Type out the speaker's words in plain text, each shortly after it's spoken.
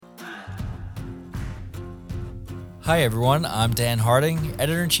Hi everyone, I'm Dan Harding,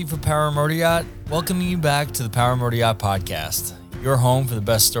 Editor-in-Chief of Power Motor Yacht, welcoming you back to the Power Motor Yacht Podcast, your home for the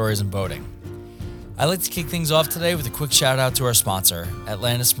best stories in boating. I'd like to kick things off today with a quick shout out to our sponsor,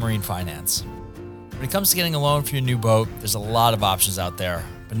 Atlantis Marine Finance. When it comes to getting a loan for your new boat, there's a lot of options out there,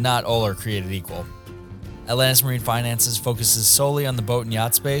 but not all are created equal. Atlantis Marine Finances focuses solely on the boat and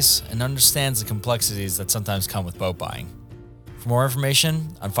yacht space and understands the complexities that sometimes come with boat buying. For more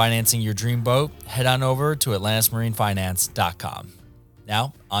information on financing your dream boat, head on over to atlantismarinefinance.com.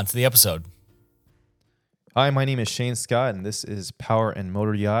 Now, on to the episode. Hi, my name is Shane Scott, and this is Power and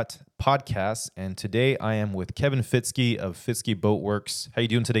Motor Yacht Podcast. And today I am with Kevin Fitzke of Fitzke Boatworks. How you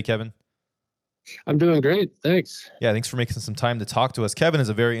doing today, Kevin? I'm doing great. Thanks. Yeah, thanks for making some time to talk to us. Kevin is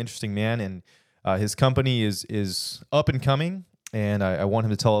a very interesting man, and his company is up and coming. And I want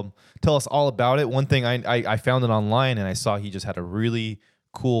him to tell us all about it. One thing, I found it online, and I saw he just had a really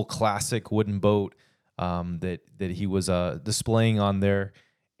cool classic wooden boat that he was displaying on there,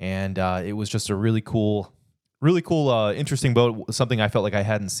 and it was just a really cool, interesting boat. Something I felt like I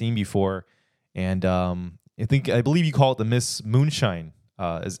hadn't seen before, and I believe you call it the Miss Moonshine.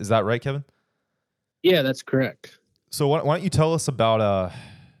 Is that right, Kevin? Yeah, that's correct. So why don't you tell us about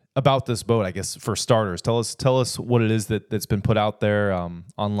this boat, I guess, for starters. Tell us what it is that's been put out there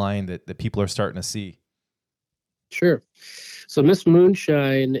online that people are starting to see. Sure. So Miss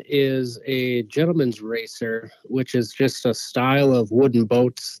Moonshine is a gentleman's racer, which is just a style of wooden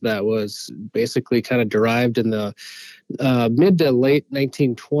boats that was basically kind of derived in the mid to late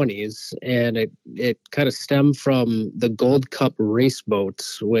 1920s. And it kind of stemmed from the Gold Cup race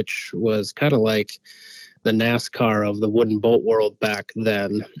boats, which was kind of like the NASCAR of the wooden boat world back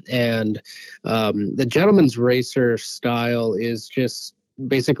then. And the gentleman's racer style is just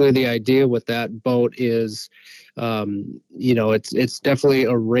basically the idea with that boat is, it's definitely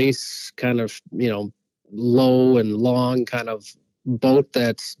a race kind of, low and long kind of boat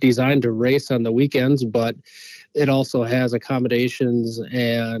that's designed to race on the weekends, but it also has accommodations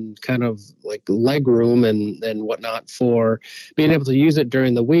and kind of like leg room and whatnot for being able to use it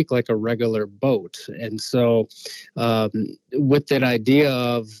during the week like a regular boat. And so with that idea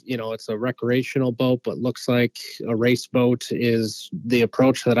of, it's a recreational boat, but looks like a race boat is the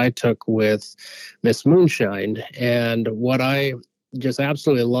approach that I took with Miss Moonshine. And what I just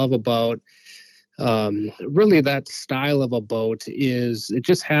absolutely love about really that style of a boat is it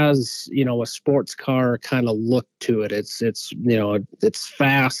just has, a sports car kind of look to it. It's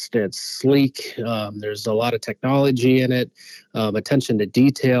fast, it's sleek. There's a lot of technology in it, attention to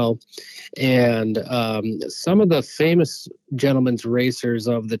detail. And some of the famous gentlemen's racers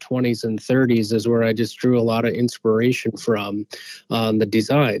of the 20s and 30s is where I just drew a lot of inspiration from on the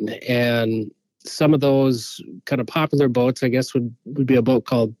design. And some of those kind of popular boats, I guess, would be a boat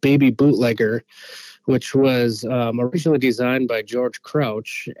called Baby Bootlegger, which was originally designed by George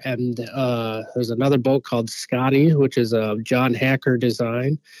Crouch. And there's another boat called Scotty, which is a John Hacker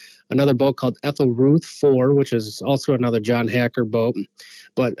design. Another boat called Ethel Ruth 4, which is also another John Hacker boat.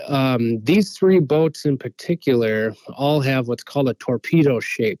 But these three boats in particular all have what's called a torpedo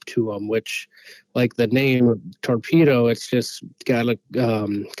shape to them, which, like the name torpedo, it's just got a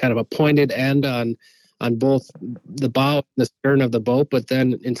kind of a pointed end on both the bow and the stern of the boat. But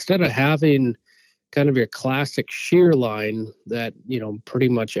then instead of having kind of your classic shear line that, pretty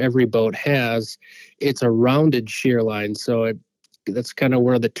much every boat has, it's a rounded shear line. So that's kind of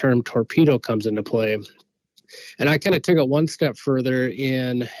where the term torpedo comes into play. And I kind of took it one step further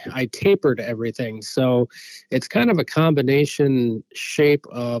and I tapered everything. So it's kind of a combination shape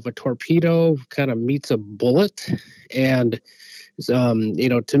of a torpedo kind of meets a bullet. And,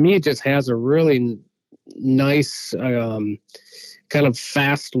 to me, it just has a really nice kind of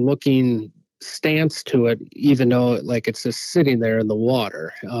fast looking stance to it, even though it's just sitting there in the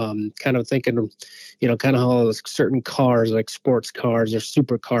water. Kind of thinking of, kind of how certain cars like sports cars or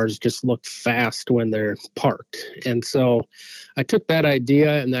supercars just look fast when they're parked. And so I took that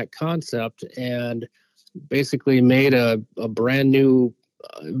idea and that concept and basically made a brand new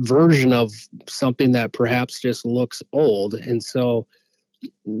version of something that perhaps just looks old. And so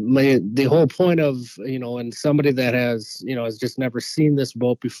the whole point of, and somebody that has just never seen this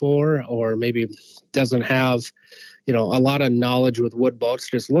boat before, or maybe doesn't have, a lot of knowledge with wood boats,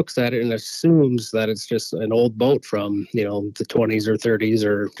 just looks at it and assumes that it's just an old boat from, the 20s or 30s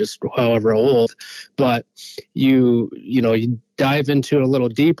or just however old. But you dive into it a little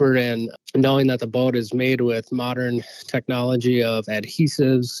deeper, and knowing that the boat is made with modern technology of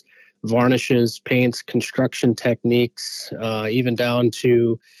adhesives, varnishes, paints, construction techniques, even down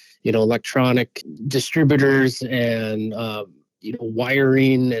to, electronic distributors and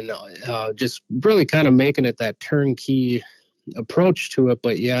wiring and just really kind of making it that turnkey approach to it,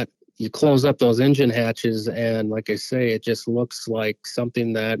 but yet you close up those engine hatches and like I say, it just looks like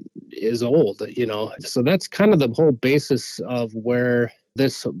something that is old, So that's kind of the whole basis of where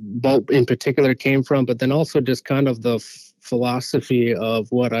this boat in particular came from, but then also just kind of the philosophy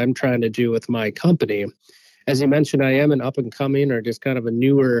of what I'm trying to do with my company. As you mentioned, I am an up and coming or just kind of a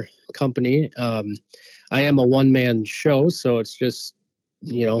newer company. I am a one-man show, so it's just,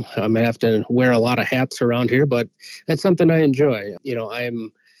 I'm going to have to wear a lot of hats around here, but that's something I enjoy.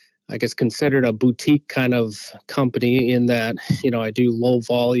 I'm, I guess, considered a boutique kind of company in that, I do low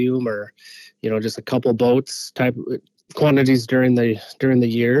volume or, just a couple boats type quantities during the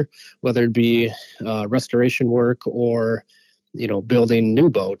year, whether it be restoration work or, building new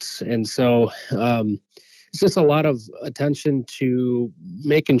boats. And so, it's just a lot of attention to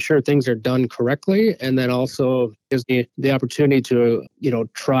making sure things are done correctly. And then also gives me the opportunity to,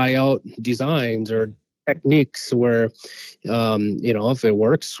 try out designs or techniques where, if it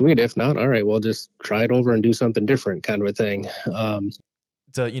works, sweet. If not, all right, we'll just try it over and do something different kind of a thing.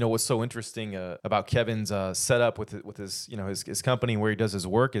 What's so interesting about Kevin's setup with his, his company where he does his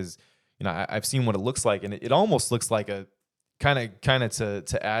work is, I've seen what it looks like, and it almost looks like a kind of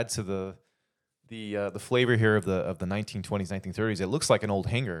to add to the flavor here of the 1920s, 1930s. It looks like an old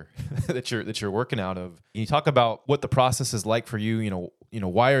hangar that you're working out of. Can you talk about what the process is like for you?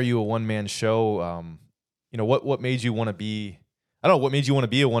 Why are you a one man show? What made you want to be? I don't know what made you want to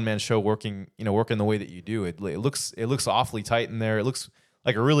be a one man show working the way that you do. It looks awfully tight in there. It looks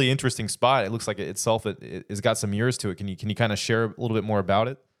like a really interesting spot. It looks like it has got some years to it. Can you kind of share a little bit more about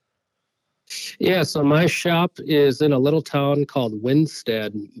it? Yeah, so my shop is in a little town called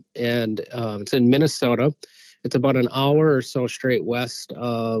Winstead, and it's in Minnesota. It's about an hour or so straight west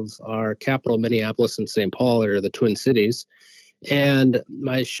of our capital, Minneapolis and St. Paul, or the Twin Cities. And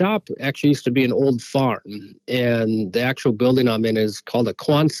my shop actually used to be an old farm, and the actual building I'm in is called a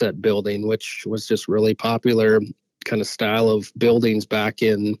Quonset building, which was just really popular kind of style of buildings back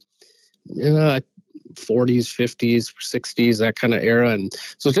in 40s, 50s, 60s, that kind of era. And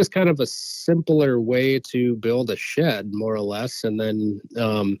so it's just kind of a simpler way to build a shed, more or less. And then,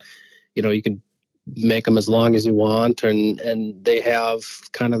 you can make them as long as you want. And they have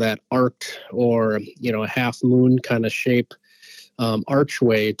kind of that arced or, a half moon kind of shape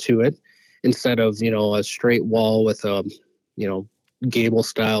archway to it instead of, a straight wall with a, gable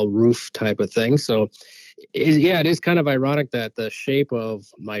style roof type of thing. So it is kind of ironic that the shape of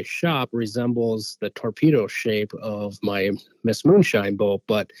my shop resembles the torpedo shape of my Miss Moonshine boat,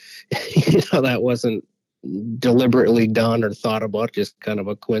 but that wasn't deliberately done or thought about, just kind of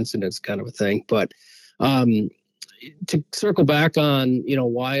a coincidence kind of a thing. But to circle back on,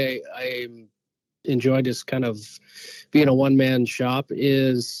 why I enjoy just kind of being a one-man shop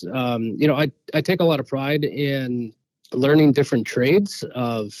is, I take a lot of pride in learning different trades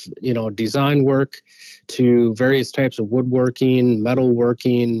of, design work to various types of woodworking,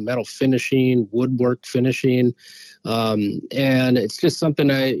 metalworking, metal finishing, woodwork finishing. And it's just something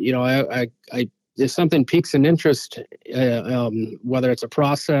if something piques an interest, whether it's a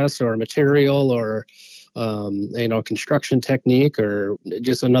process or a material or, construction technique or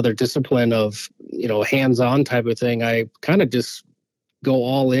just another discipline of, hands-on type of thing, I kind of just go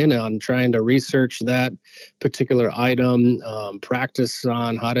all in on trying to research that particular item, practice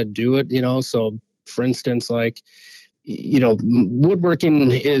on how to do it, So for instance, like,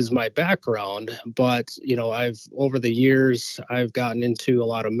 woodworking is my background, but, over the years, I've gotten into a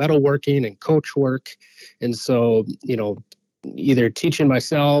lot of metalworking and coach work. And so, either teaching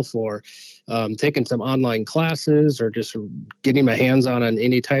myself or taking some online classes or just getting my hands on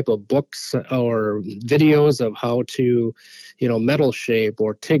any type of books or videos of how to, metal shape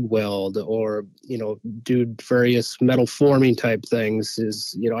or TIG weld or, do various metal forming type things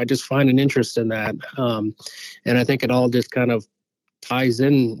is, I just find an interest in that. And I think it all just kind of ties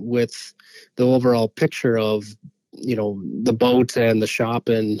in with the overall picture of, the boat and the shop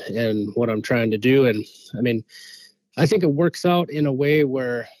and what I'm trying to do. And I mean, I think it works out in a way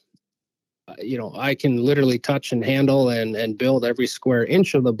where, I can literally touch and handle and build every square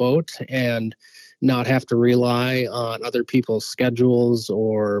inch of the boat and not have to rely on other people's schedules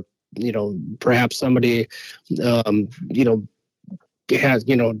or, perhaps somebody,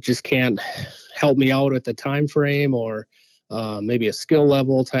 just can't help me out with the time frame or maybe a skill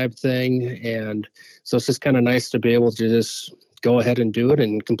level type thing. And so it's just kind of nice to be able to just go ahead and do it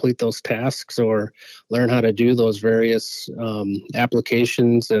and complete those tasks or learn how to do those various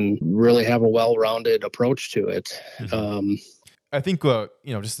applications and really have a well-rounded approach to it. I think,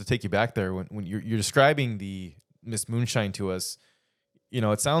 just to take you back there, when you're describing the Miss Moonshine to us,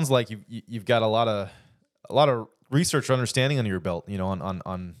 it sounds like you've got a lot of research or understanding under your belt,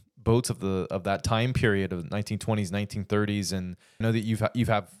 on boats of that time period of 1920s, 1930s, and I know that you've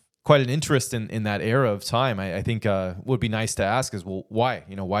have quite an interest in that era of time. I think would be nice to ask is, well, why?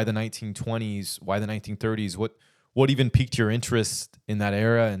 Why the 1920s? Why the 1930s? What even piqued your interest in that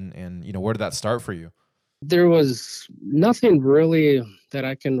era, and where did that start for you? There was nothing really that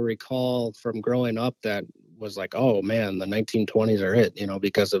I can recall from growing up that was like, oh man, the 1920s are it,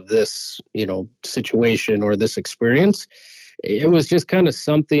 because of this, situation or this experience. It was just kind of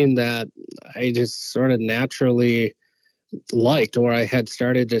something that I just sort of naturally liked, or I had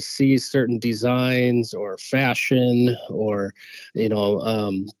started to see certain designs or fashion or,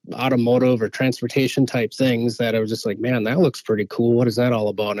 automotive or transportation type things that I was just like, man, that looks pretty cool. What is that all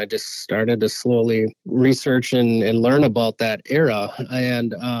about? And I just started to slowly research and learn about that era.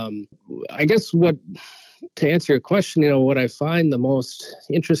 And I guess to answer your question, what I find the most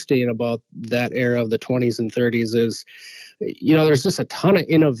interesting about that era of the 20s and 30s is, there's just a ton of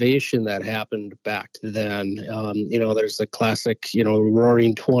innovation that happened back then. There's the classic,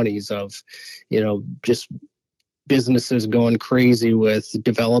 roaring 20s of, just businesses going crazy with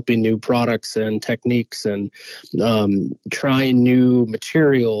developing new products and techniques and trying new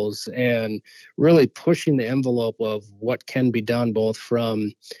materials and really pushing the envelope of what can be done both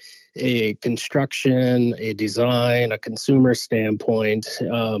from a construction, a design, a consumer standpoint.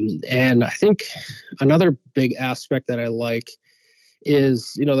 And I think another big aspect that I like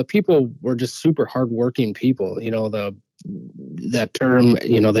is, the people were just super hardworking people. That term,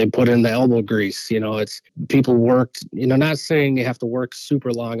 they put in the elbow grease, it's people worked, not saying you have to work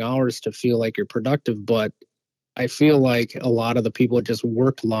super long hours to feel like you're productive, but I feel like a lot of the people just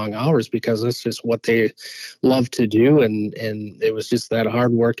worked long hours because that's just what they love to do. And it was just that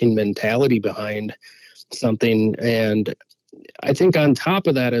hardworking mentality behind something. And I think on top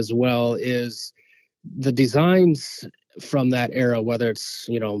of that as well is the designs from that era, whether it's,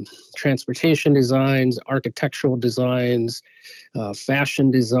 transportation designs, architectural designs,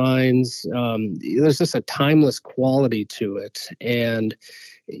 fashion designs, there's just a timeless quality to it. And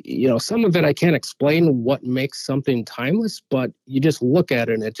some of it I can't explain what makes something timeless, but you just look at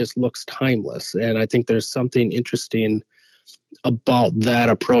it and it just looks timeless. And I think there's something interesting about that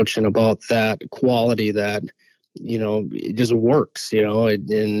approach and about that quality that, it just works,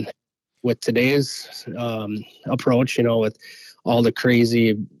 and with today's approach, with all the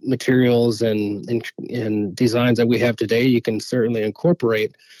crazy materials and designs that we have today, you can certainly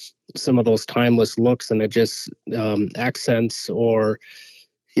incorporate some of those timeless looks, and it just accents or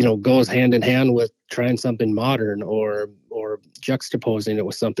goes hand in hand with trying something modern or juxtaposing it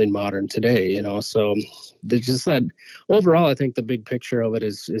with something modern today, So there's just that overall, I think the big picture of it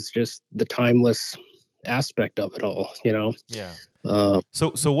is just the timeless aspect of it all, Yeah.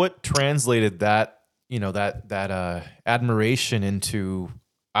 So what translated that, that admiration into,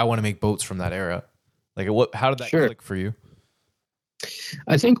 I want to make boats from that era? Like how did that click for you?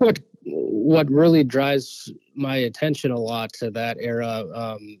 I think what really drives my attention a lot to that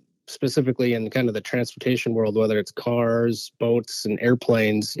era, specifically in kind of the transportation world, whether it's cars, boats, and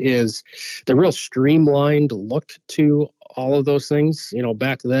airplanes, is the real streamlined look to all of those things.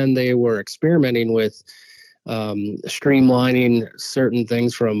 Back then they were experimenting with streamlining certain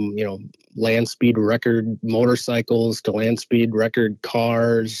things from, land speed record motorcycles to land speed record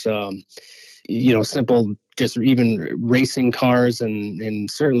cars, simple, just even racing cars and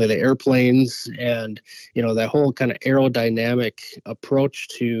certainly the airplanes and, that whole kind of aerodynamic approach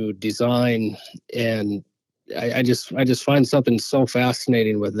to design. And I just find something so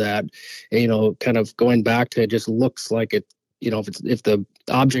fascinating with that, kind of going back to it just looks like it, if the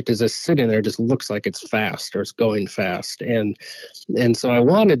object is just sitting there, it just looks like it's fast or it's going fast. And so I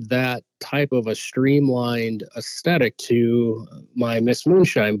wanted that type of a streamlined aesthetic to my Miss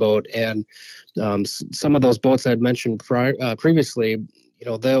Moonshine boat. And some of those boats I'd mentioned previously,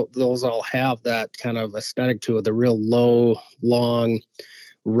 those all have that kind of aesthetic to it, the real low, long,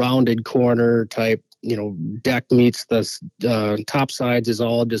 rounded corner type, deck meets the top sides is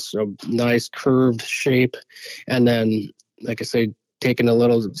all just a nice curved shape. And then, like I say, taking a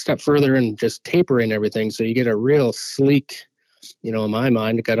little step further and just tapering everything. So you get a real sleek, in my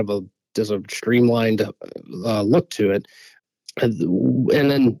mind, kind of there's a streamlined look to it. And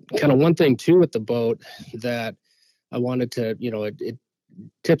then kind of one thing too with the boat that I wanted to, it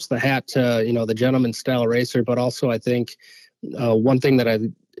tips the hat to, the gentleman style racer, but also I think one thing that I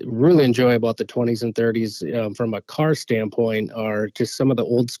really enjoy about the 20s and 30s from a car standpoint are just some of the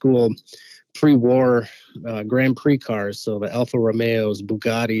old school pre-war Grand Prix cars, so the Alfa Romeos,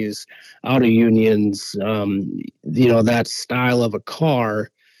 Bugattis, Audi Unions, that style of a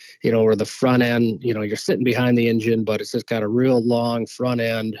car, where the front end, you're sitting behind the engine, but it's just got a real long front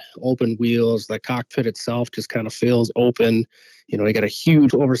end, open wheels. The cockpit itself just kind of feels open. You got a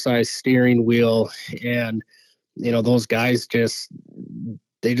huge oversized steering wheel, and those guys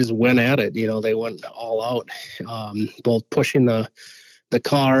they just went at it. They went all out, both pushing the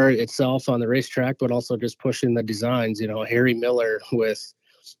car itself on the racetrack, but also just pushing the designs. Harry Miller with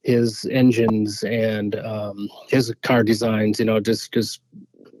his engines and his car designs.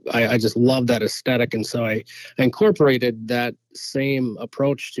 I just love that aesthetic, and so I incorporated that same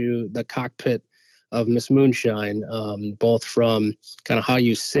approach to the cockpit of Miss Moonshine, both from kind of how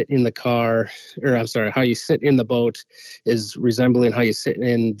you sit in the car, or I'm sorry, how you sit in the boat is resembling how you sit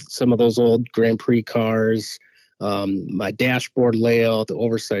in some of those old Grand Prix cars. My dashboard layout, the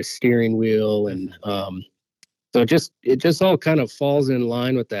oversized steering wheel, and so it just all kind of falls in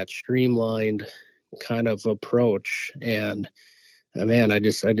line with that streamlined kind of approach. And man, I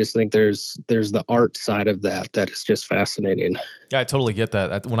just think there's the art side of that is just fascinating. Yeah, I totally get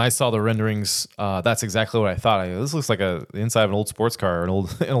that. When I saw the renderings, that's exactly what I thought. This looks like the inside of an old sports car, or an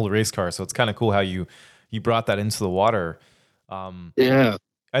old race car. So it's kind of cool how you brought that into the water. Yeah,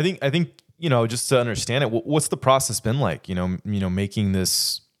 I think just to understand it, what's the process been like? Making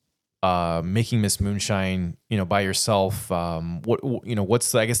this, making Miss Moonshine, by yourself.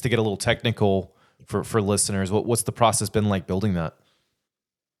 What's I guess to get a little technical for listeners, what's the process been like building that?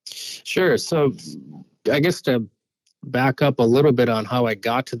 Sure. So I guess to back up a little bit on how I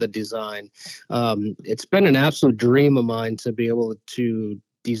got to the design, it's been an absolute dream of mine to be able to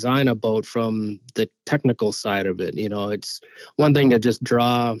design a boat from the technical side of it. It's one thing to just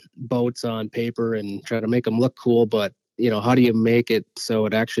draw boats on paper and try to make them look cool, but how do you make it so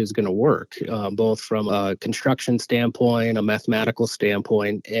it actually is going to work, both from a construction standpoint, a mathematical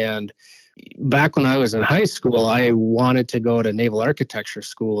standpoint. And back when I was in high school, I wanted to go to naval architecture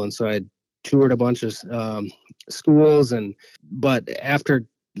school, and so I toured a bunch of schools. But after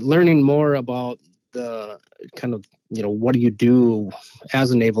learning more about the kind of what do you do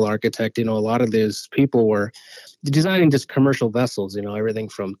as a naval architect, a lot of these people were designing just commercial vessels, everything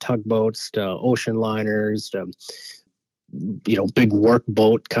from tugboats to ocean liners to big work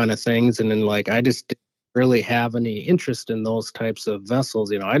boat kind of things. And then I just didn't really have any interest in those types of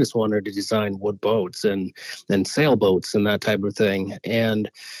vessels. I just wanted to design wood boats and sailboats and that type of thing. And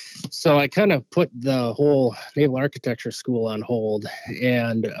so I kind of put the whole naval architecture school on hold,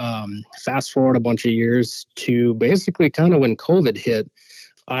 and fast forward a bunch of years to basically kind of when COVID hit.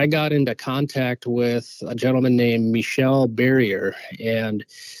 I got into contact with a gentleman named Michel Barrier, and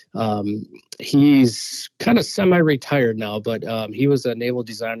he's kind of semi-retired now, but he was a naval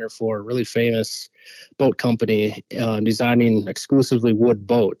designer for a really famous boat company, designing exclusively wood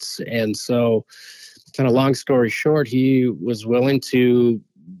boats. And so, kind of long story short, he was willing to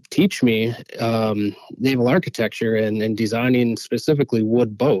teach me naval architecture and designing specifically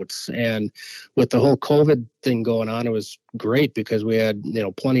wood boats. And with the whole COVID thing going on, it was great because we had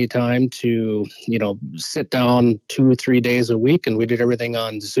plenty of time to sit down 2 or 3 days a week, and we did everything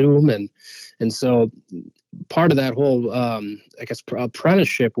on Zoom. And so part of that whole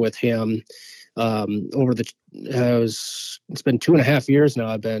apprenticeship with him it's been 2.5 years now.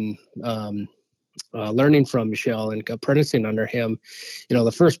 I've been learning from Michel and apprenticing under him.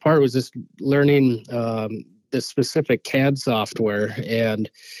 The first part was just learning the specific CAD software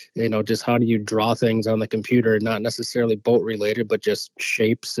and, just how do you draw things on the computer, not necessarily boat related, but just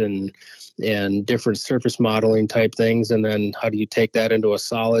shapes and different surface modeling type things. And then how do you take that into a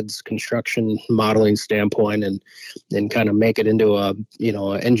solids construction modeling standpoint and kind of make it into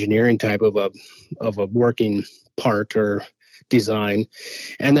engineering type of a working part or design.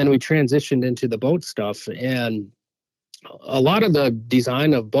 And then we transitioned into the boat stuff, and a lot of the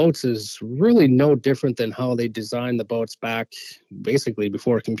design of boats is really no different than how they designed the boats back basically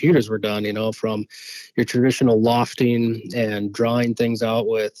before computers were done, from your traditional lofting and drawing things out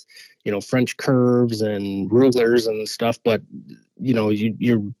with French curves and rulers and stuff. But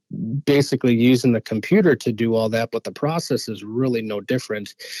you're basically using the computer to do all that, but the process is really no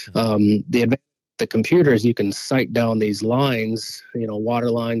different. The computers, you can sight down these lines, water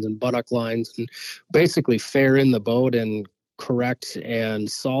lines and buttock lines, and basically fare in the boat and correct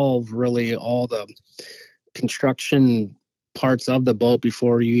and solve really all the construction parts of the boat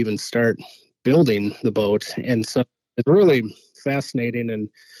before you even start building the boat. And so it's really fascinating and,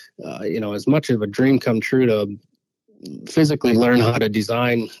 as much of a dream come true to physically learn how to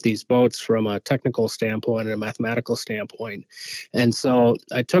design these boats from a technical standpoint and a mathematical standpoint. And so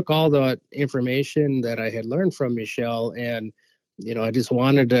I took all the information that I had learned from Michelle, and I just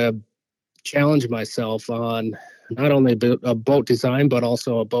wanted to challenge myself on not only a boat design but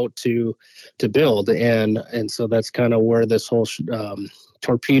also a boat to build. And so that's kind of where this whole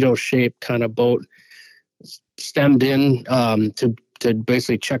torpedo shaped kind of boat stemmed in, to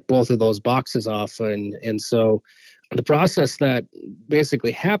basically check both of those boxes off. And so the process that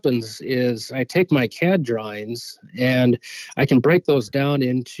basically happens is I take my CAD drawings and I can break those down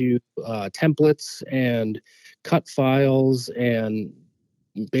into templates and cut files and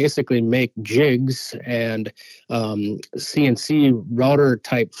basically make jigs and CNC router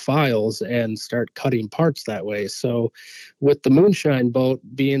type files and start cutting parts that way. So with the Moonshine boat,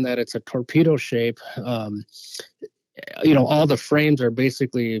 being that it's a torpedo shape, all the frames are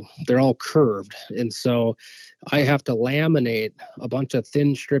basically, they're all curved. And so I have to laminate a bunch of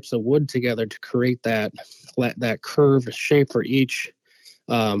thin strips of wood together to create that curved shape for each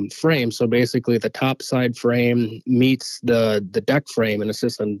frame. So basically the top side frame meets the deck frame, and it's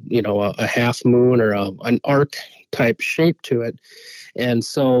just a half moon or an arc type shape to it. And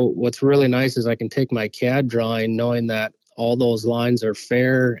so what's really nice is I can take my CAD drawing knowing that all those lines are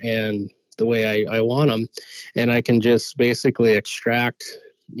fair and the way I want them, and I can just basically extract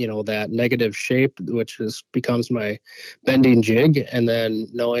that negative shape, which becomes my bending jig. And then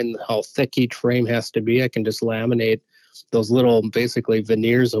knowing how thick each frame has to be, I can just laminate those little basically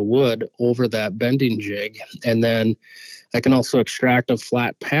veneers of wood over that bending jig. And then I can also extract a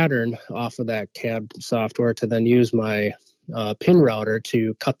flat pattern off of that CAD software to then use my pin router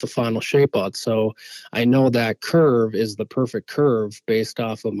to cut the final shape out. So I know that curve is the perfect curve based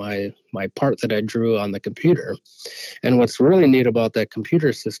off of my part that I drew on the computer. And what's really neat about that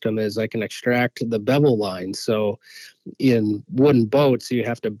computer system is I can extract the bevel lines. So in wooden boats, you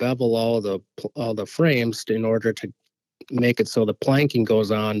have to bevel all the frames in order to make it so the planking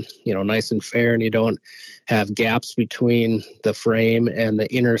goes on, nice and fair, and you don't have gaps between the frame and the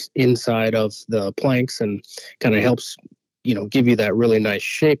inside of the planks, and kind of helps, give you that really nice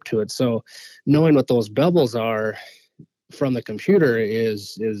shape to it. So knowing what those bevels are from the computer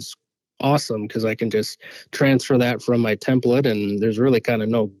is awesome, because I can just transfer that from my template, and there's really kind of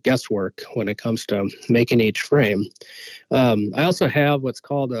no guesswork when it comes to making each frame. I also have what's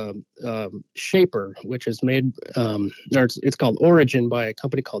called a Shaper, which is made, it's called Origin by a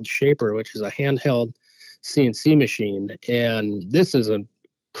company called Shaper, which is a handheld CNC machine. And this is a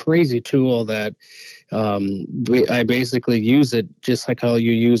crazy tool that I basically use it just like how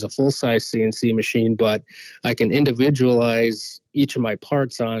you use a full-size CNC machine, but I can individualize each of my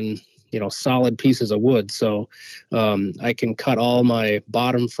parts on solid pieces of wood. So I can cut all my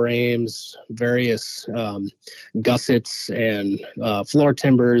bottom frames, various gussets, and floor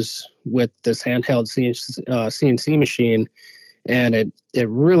timbers with this handheld CNC machine. And it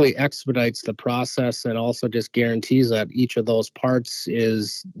really expedites the process, and also just guarantees that each of those parts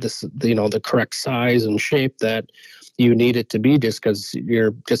is the correct size and shape that you need it to be, just because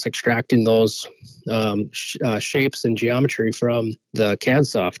you're just extracting those shapes and geometry from the CAD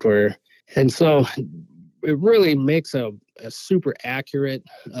software. And so it really makes a super accurate,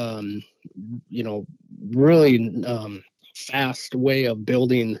 really fast way of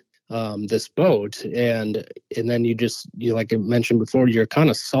building this boat. And then you like I mentioned before, you're kind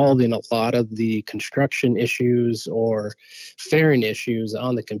of solving a lot of the construction issues or fairing issues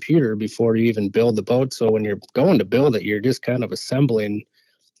on the computer before you even build the boat. So when you're going to build it, you're just kind of assembling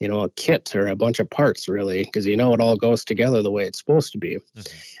a kit or a bunch of parts, really, because it all goes together the way it's supposed to be. Mm-hmm.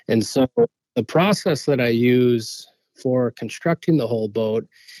 And so the process that I use for constructing the whole boat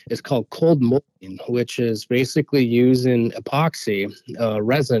is called cold molding, which is basically using epoxy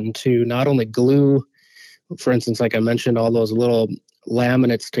resin to not only glue, for instance, like I mentioned, all those little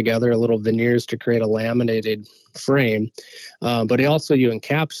laminates together, little veneers to create a laminated frame, but also you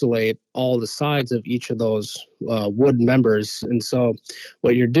encapsulate all the sides of each of those wood members. And so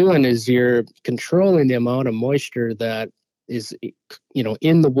what you're doing is you're controlling the amount of moisture that is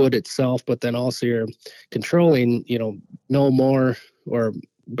in the wood itself, but then also you're controlling no more, or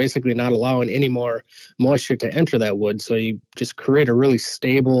basically not allowing any more moisture to enter that wood. So you just create a really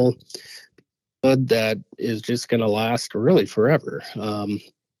stable wood that is just going to last really forever.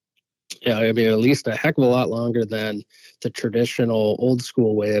 At least a heck of a lot longer than the traditional old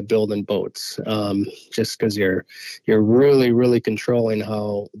school way of building boats. Just because you're really, really controlling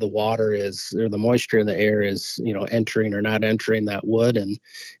how the water is, or the moisture in the air is, entering or not entering that wood, and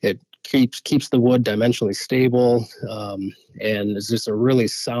it keeps the wood dimensionally stable. And it's just a really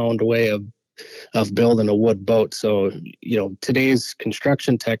sound way of of building a wood boat. So, today's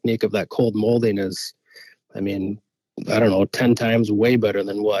construction technique of that cold molding is, I mean, I don't know, 10 times way better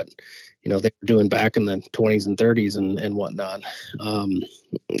than what, they were doing back in the 20s and 30s and whatnot.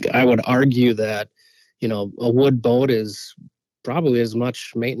 I would argue that, a wood boat is probably as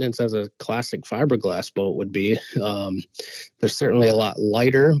much maintenance as a classic fiberglass boat would be. They're certainly a lot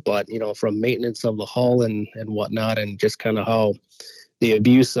lighter, but, from maintenance of the hull and whatnot, and just kind of how the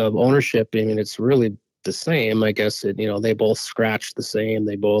abuse of ownership, I mean, it's really the same. I guess, they both scratch the same.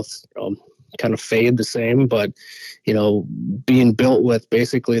 They both kind of fade the same, but, being built with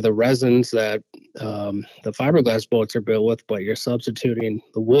basically the resins that the fiberglass boats are built with, but you're substituting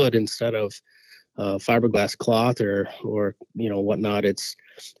the wood instead of fiberglass cloth or whatnot. It's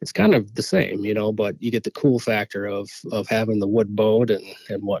kind of the same, but you get the cool factor of having the wood boat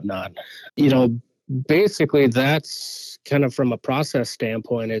and whatnot. Basically that's kind of from a process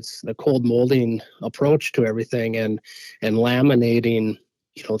standpoint. It's the cold molding approach to everything and laminating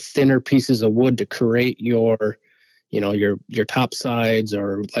thinner pieces of wood to create your top sides,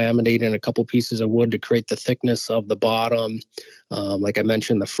 or laminating a couple pieces of wood to create the thickness of the bottom. Like I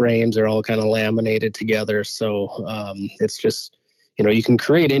mentioned, the frames are all kind of laminated together. So it's just, you can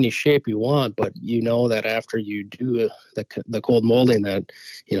create any shape you want, but that after you do the cold molding, that,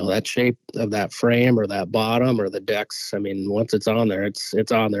 that shape of that frame or that bottom or the decks, I mean, once it's on there, it's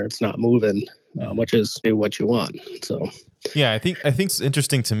on there. It's not moving, which is what you want. So. Yeah, I think it's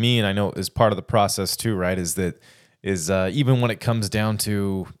interesting to me, and I know is part of the process too, right? Is even when it comes down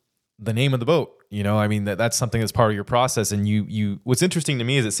to the name of the boat, I mean, that's something that's part of your process. And you what's interesting to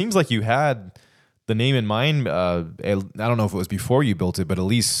me is it seems like you had the name in mind. I don't know if it was before you built it, but at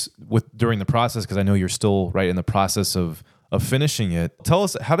least during the process, because I know you're still right in the process of finishing it. Tell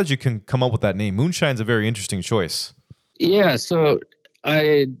us, how did you come up with that name? Moonshine's a very interesting choice. Yeah, so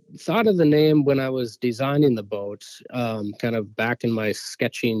I thought of the name when I was designing the boat, kind of back in my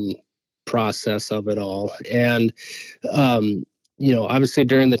sketching process of it all. And, obviously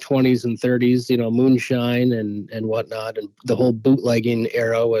during the 20s and 30s, moonshine and whatnot, and the whole bootlegging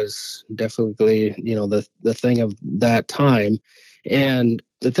era was definitely, the thing of that time. And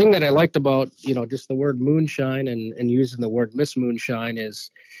the thing that I liked about, just the word moonshine and using the word Miss Moonshine is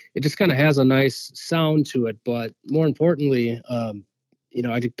it just kind of has a nice sound to it. But more importantly,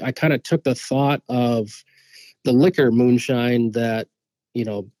 I kind of took the thought of the liquor moonshine that,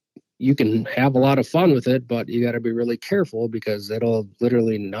 you can have a lot of fun with it, but you got to be really careful because it'll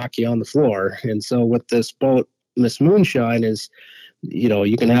literally knock you on the floor. And so with this boat, Miss Moonshine is,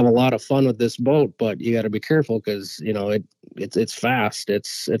 you can have a lot of fun with this boat, but you got to be careful because, it's fast,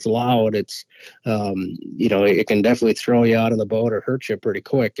 it's loud, it's, it can definitely throw you out of the boat or hurt you pretty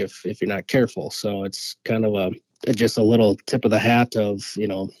quick if you're not careful. So it's kind of just a little tip of the hat of,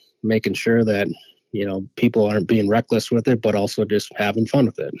 making sure that, people aren't being reckless with it, but also just having fun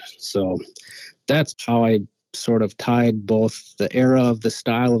with it. So that's how I sort of tied both the era of the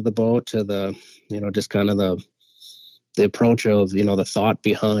style of the boat to the, just kind of the approach of, the thought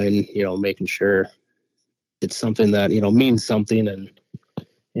behind, making sure it's something that, means something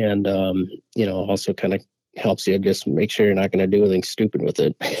and also kind of helps you just make sure you're not going to do anything stupid with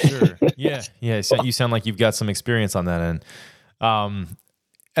it. Sure. Yeah. Yeah. So you sound like you've got some experience on that end.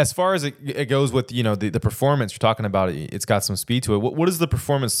 As far as it goes with, the performance you're talking about, it's got some speed to it. What is the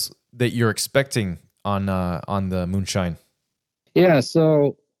performance that you're expecting on the Moonshine? Yeah.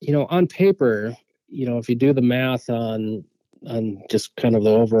 So, on paper, if you do the math on just kind of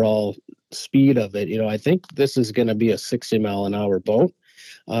the overall speed of it, I think this is going to be a 60-mile-an-hour boat.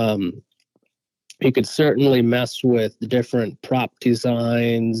 You could certainly mess with different prop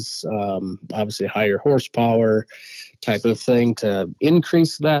designs, obviously higher horsepower type of thing to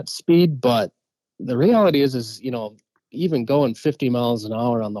increase that speed. But the reality is, even going 50 miles an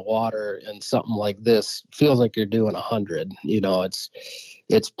hour on the water and something like this feels like you're doing 100.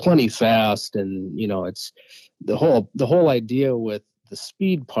 It's plenty fast, and it's the whole idea with the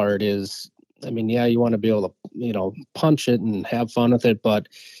speed part is, I mean, yeah, you want to be able to punch it and have fun with it, but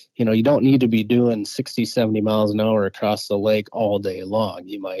you don't need to be doing 60, 70 miles an hour across the lake all day long.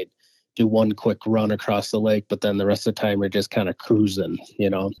 You might do one quick run across the lake, but then the rest of the time you're just kind of cruising,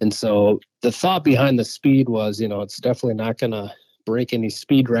 And so the thought behind the speed was, it's definitely not going to break any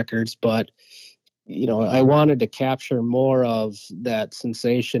speed records, but I wanted to capture more of that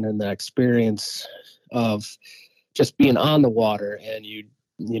sensation and the experience of just being on the water, and you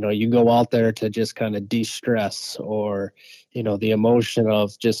go out there to just kind of de-stress, or the emotion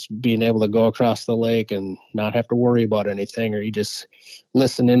of just being able to go across the lake and not have to worry about anything, or you just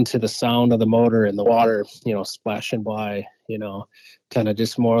listen into the sound of the motor and the water splashing by kind of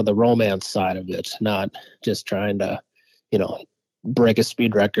just more of the romance side of it, not just trying to, break a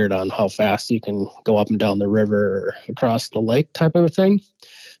speed record on how fast you can go up and down the river or across the lake type of a thing.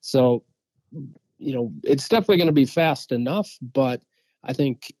 So, it's definitely going to be fast enough, but I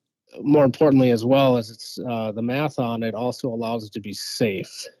think more importantly as well as it's the math on it also allows it to be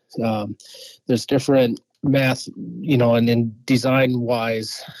safe. There's different math, and then design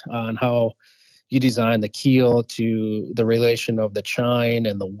wise on how you design the keel to the relation of the chine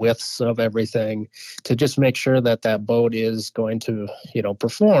and the widths of everything to just make sure that that boat is going to,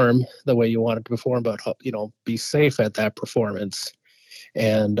 perform the way you want it to perform, but, be safe at that performance.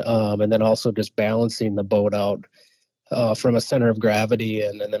 And then also just balancing the boat out from a center of gravity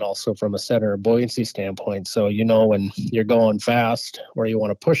and then also from a center of buoyancy standpoint. So, when you're going fast or you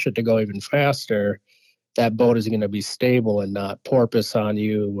want to push it to go even faster, that boat is going to be stable and not porpoise on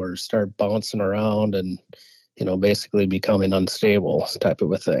you or start bouncing around and, basically becoming unstable type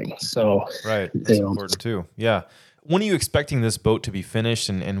of a thing. So, right. That's important too. Yeah. When are you expecting this boat to be finished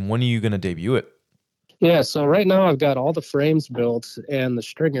and when are you going to debut it? Yeah. So right now I've got all the frames built and the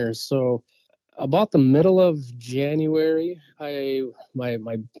stringers. So about the middle of January,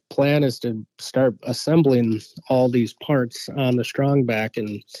 my plan is to start assembling all these parts on the Strongback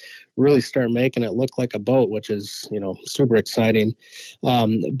and really start making it look like a boat, which is, super exciting.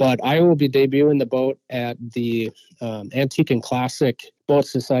 But I will be debuting the boat at the Antique and Classic Boat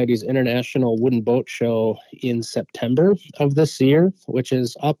Society's International Wooden Boat Show in September of this year, which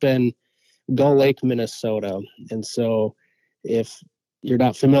is up in Gull Lake, Minnesota. And so if you're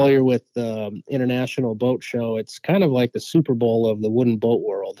not familiar with the International Boat Show, it's kind of like the Super Bowl of the wooden boat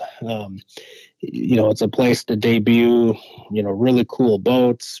world. It's a place to debut, really cool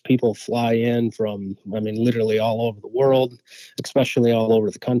boats. People fly in from, literally all over the world, especially all over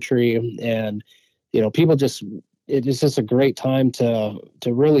the country. And, people it's just a great time to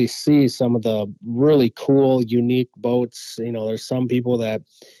really see some of the really cool, unique boats. There's some people that,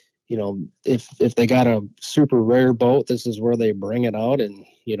 if they got a super rare boat, this is where they bring it out and,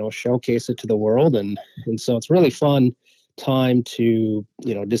 showcase it to the world. And so it's really fun time to,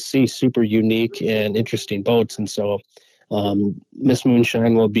 just see super unique and interesting boats. And so Miss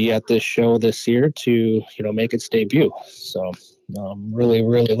Moonshine will be at this show this year to, make its debut. So I'm really,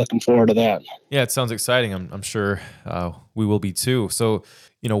 really looking forward to that. Yeah, it sounds exciting. I'm sure we will be too. So,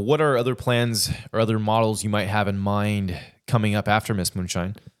 what are other plans or other models you might have in mind coming up after Miss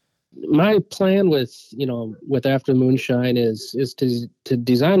Moonshine? My plan with After Moonshine is to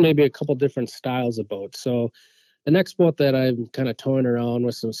design maybe a couple different styles of boats. So the next boat that I'm kind of toying around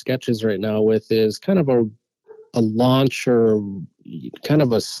with some sketches right now with is kind of a launch or kind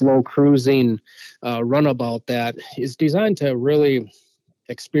of a slow cruising runabout that is designed to really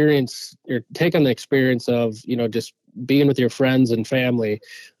experience or take on the experience of just being with your friends and family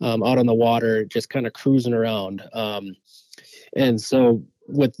out on the water, just kind of cruising around. And so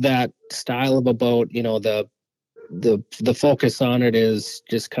with that style of a boat, the focus on it is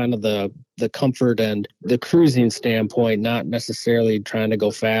just kind of the comfort and the cruising standpoint, not necessarily trying to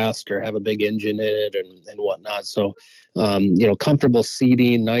go fast or have a big engine in it and whatnot. So, comfortable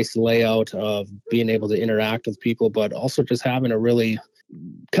seating, nice layout of being able to interact with people, but also just having a really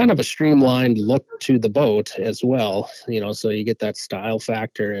kind of a streamlined look to the boat as well, so you get that style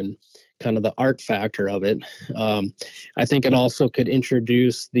factor and kind of the art factor of it. I think it also could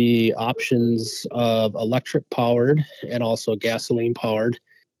introduce the options of electric powered and also gasoline powered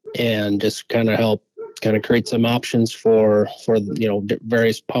and just kind of help kind of create some options for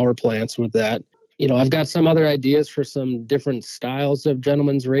various power plants with that. I've got some other ideas for some different styles of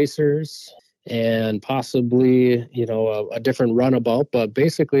gentlemen's racers and possibly, a different runabout, but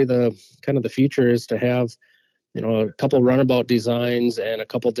basically the kind of the future is to have a couple runabout designs and a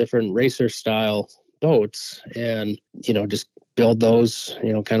couple different racer style boats and, just build those,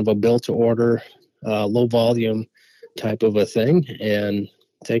 kind of a built to order, low volume type of a thing and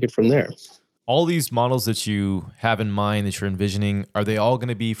take it from there. All these models that you have in mind that you're envisioning, are they all going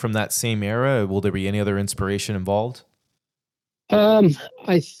to be from that same era? Will there be any other inspiration involved?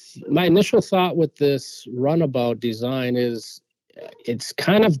 My initial thought with this runabout design is it's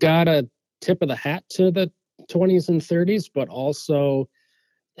kind of got a tip of the hat to the 20s and 30s, but also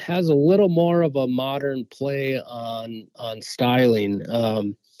has a little more of a modern play on styling.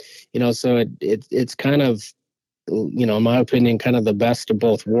 So it's kind of, in my opinion, kind of the best of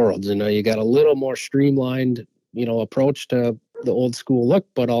both worlds. You got a little more streamlined, approach to the old school look,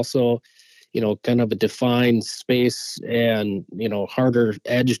 but also, kind of a defined space and, harder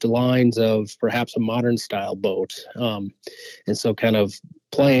edged lines of perhaps a modern style boat. And so kind of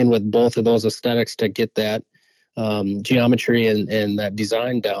playing with both of those aesthetics to get that geometry and that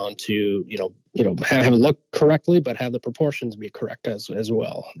design down to have it look correctly, but have the proportions be correct as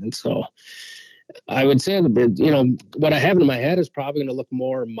well. And so I would say that, what I have in my head is probably going to look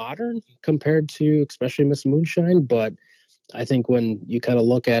more modern compared to especially Miss Moonshine. But I think when you kind of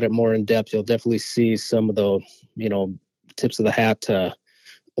look at it more in depth, you'll definitely see some of the, tips of the hat to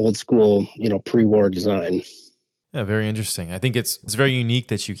old school, pre-war design. Yeah, very interesting. I think it's very unique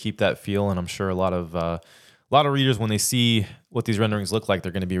that you keep that feel, and I'm sure a lot of readers, when they see what these renderings look like,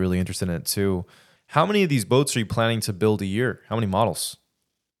 they're going to be really interested in it too. How many of these boats are you planning to build a year? How many models?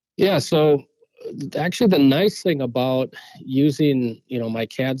 Yeah, so actually the nice thing about using, my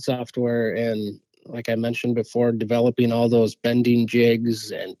CAD software and, like I mentioned before, developing all those bending jigs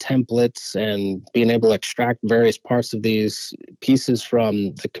and templates and being able to extract various parts of these pieces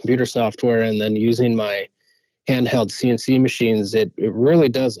from the computer software and then using my handheld CNC machines, it really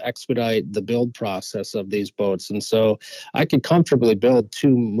does expedite the build process of these boats. And so I could comfortably build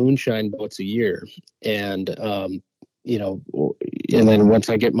 2 Moonshine boats a year. And, and then once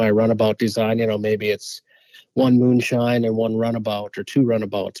I get my runabout design, maybe it's 1 Moonshine and 1 runabout or 2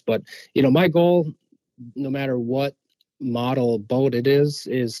 runabouts. But, my goal, no matter what model boat it is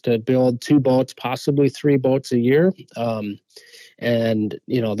to build 2 boats, possibly 3 boats a year. And,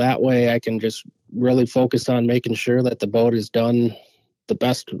 that way I can just really focus on making sure that the boat is done the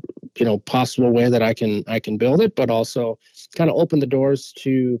best, possible way that I can build it, but also kind of open the doors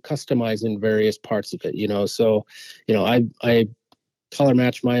to customizing various parts of it, So, I color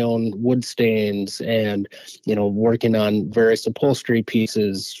match my own wood stains and, working on various upholstery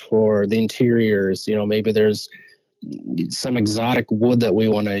pieces for the interiors. Maybe there's some exotic wood that we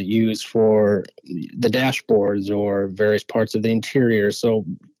want to use for the dashboards or various parts of the interior. So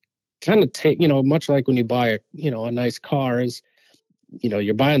kind of take, much like when you buy a nice car is,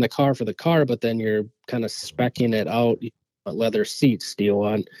 you're buying the car for the car, but then you're kind of speccing it out. Leather seats, do you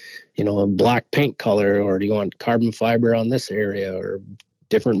want, a black paint color, or do you want carbon fiber on this area, or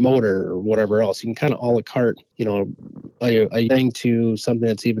different motor, or whatever else? You can kind of a la carte, a thing to something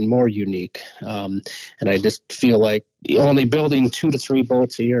that's even more unique. And I just feel like only building 2 to 3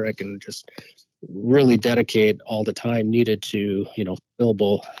 boats a year, I can just really dedicate all the time needed to, fill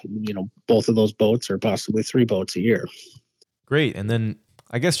both of those boats, or possibly 3 boats a year. Great. And then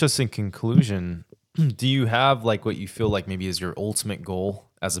I guess just in conclusion, do you have like what you feel like maybe is your ultimate goal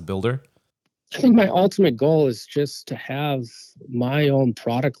as a builder? I think my ultimate goal is just to have my own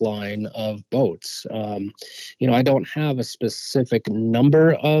product line of boats. I don't have a specific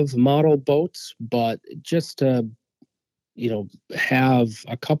number of model boats, but just to, have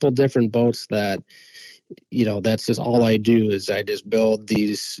a couple different boats that, that's just all I do is I just build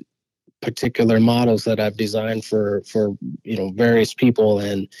these particular models that I've designed for various people,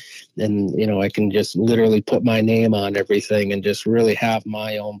 and I can just literally put my name on everything and just really have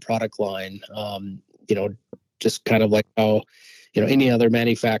my own product line. Just kind of like how any other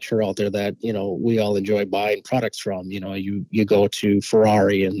manufacturer out there that we all enjoy buying products from. You go to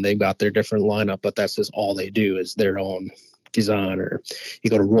Ferrari and they've got their different lineup, but that's just all they do is their own design. Or you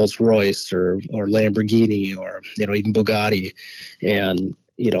go to Rolls Royce or Lamborghini, or even Bugatti, and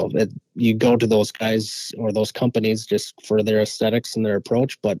you go to those guys or those companies just for their aesthetics and their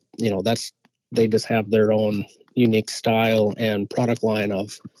approach, but they just have their own unique style and product line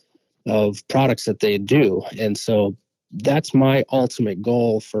of products that they do. And so that's my ultimate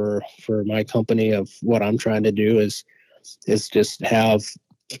goal for my company, of what I'm trying to do is just have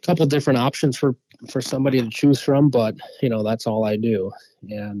a couple different options for somebody to choose from, but that's all I do.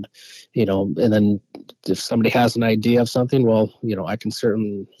 And and then if somebody has an idea of something, well, I can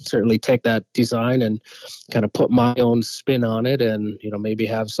certainly take that design and kind of put my own spin on it, and maybe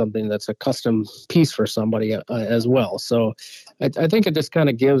have something that's a custom piece for somebody as well. So I think it just kind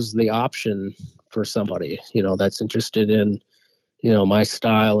of gives the option for somebody that's interested in my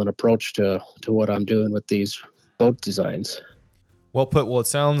style and approach to what I'm doing with these boat designs. Well put. Well,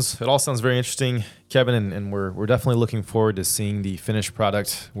 it all sounds very interesting, Kevin, and we're definitely looking forward to seeing the finished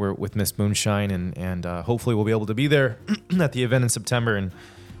product with Miss Moonshine, and hopefully we'll be able to be there at the event in September and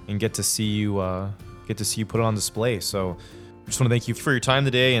get to see you put it on display. So I just want to thank you for your time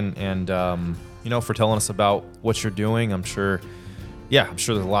today, and for telling us about what you're doing. I'm sure there's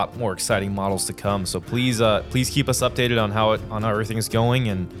a lot more exciting models to come. So please keep us updated on how everything is going,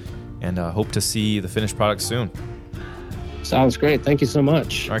 and hope to see the finished product soon. Sounds great. Thank you so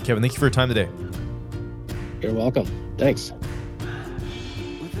much. All right, Kevin, thank you for your time today. You're welcome. Thanks.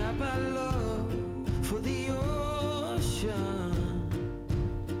 Without my love.